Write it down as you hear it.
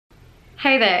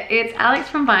Hey there, it's Alex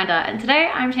from Binder, and today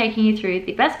I'm taking you through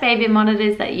the best baby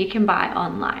monitors that you can buy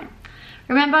online.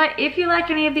 Remember, if you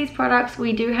like any of these products,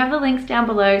 we do have the links down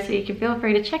below so you can feel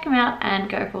free to check them out and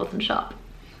go forth and shop.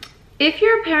 If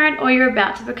you're a parent or you're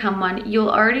about to become one,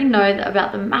 you'll already know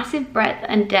about the massive breadth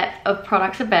and depth of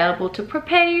products available to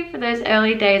prepare you for those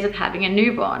early days of having a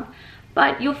newborn.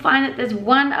 But you'll find that there's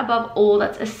one above all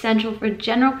that's essential for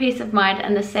general peace of mind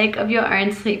and the sake of your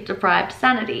own sleep-deprived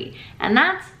sanity, and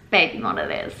that's baby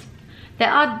monitors.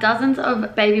 There are dozens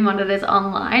of baby monitors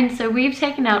online, so we've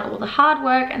taken out all the hard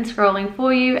work and scrolling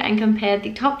for you and compared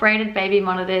the top-rated baby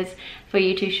monitors for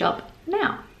you to shop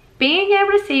now. Being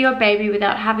able to see your baby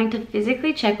without having to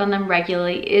physically check on them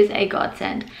regularly is a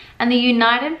godsend, and the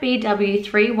United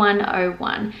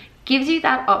BW3101 gives you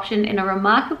that option in a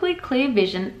remarkably clear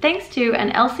vision thanks to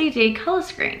an LCD color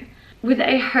screen. With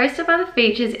a host of other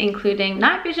features including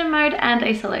night vision mode and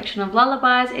a selection of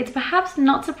lullabies, it's perhaps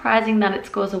not surprising that it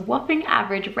scores a whopping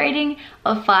average rating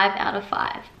of 5 out of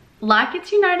 5. Like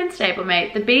its United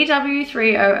stablemate, the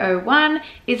BW3001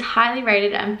 is highly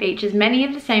rated and features many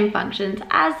of the same functions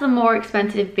as the more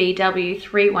expensive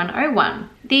BW3101.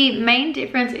 The main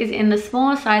difference is in the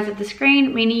smaller size of the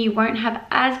screen, meaning you won't have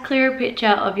as clear a picture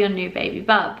of your new baby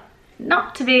bub.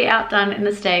 Not to be outdone in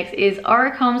the stakes is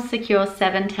Oricom's Secure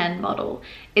 710 model.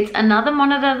 It's another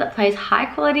monitor that plays high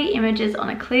quality images on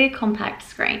a clear compact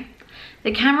screen.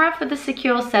 The camera for the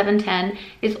Secure 710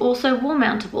 is also wall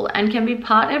mountable and can be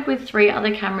partnered with 3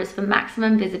 other cameras for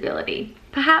maximum visibility.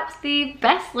 Perhaps the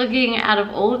best looking out of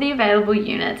all of the available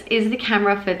units is the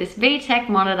camera for this VTech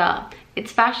monitor.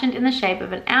 It's fashioned in the shape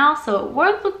of an owl, so it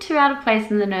won't look too out of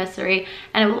place in the nursery,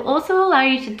 and it will also allow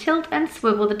you to tilt and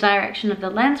swivel the direction of the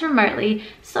lens remotely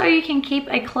so you can keep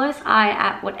a close eye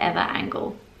at whatever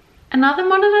angle. Another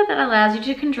monitor that allows you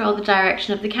to control the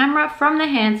direction of the camera from the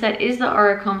handset is the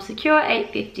Oricom Secure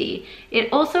 850.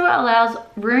 It also allows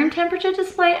room temperature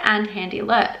display and handy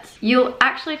alerts. You'll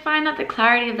actually find that the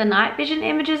clarity of the night vision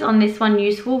images on this one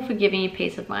useful for giving you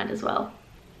peace of mind as well.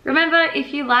 Remember,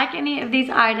 if you like any of these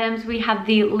items, we have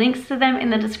the links to them in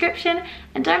the description,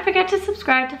 and don't forget to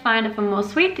subscribe to Finder for more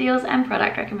sweet deals and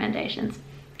product recommendations.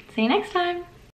 See you next time!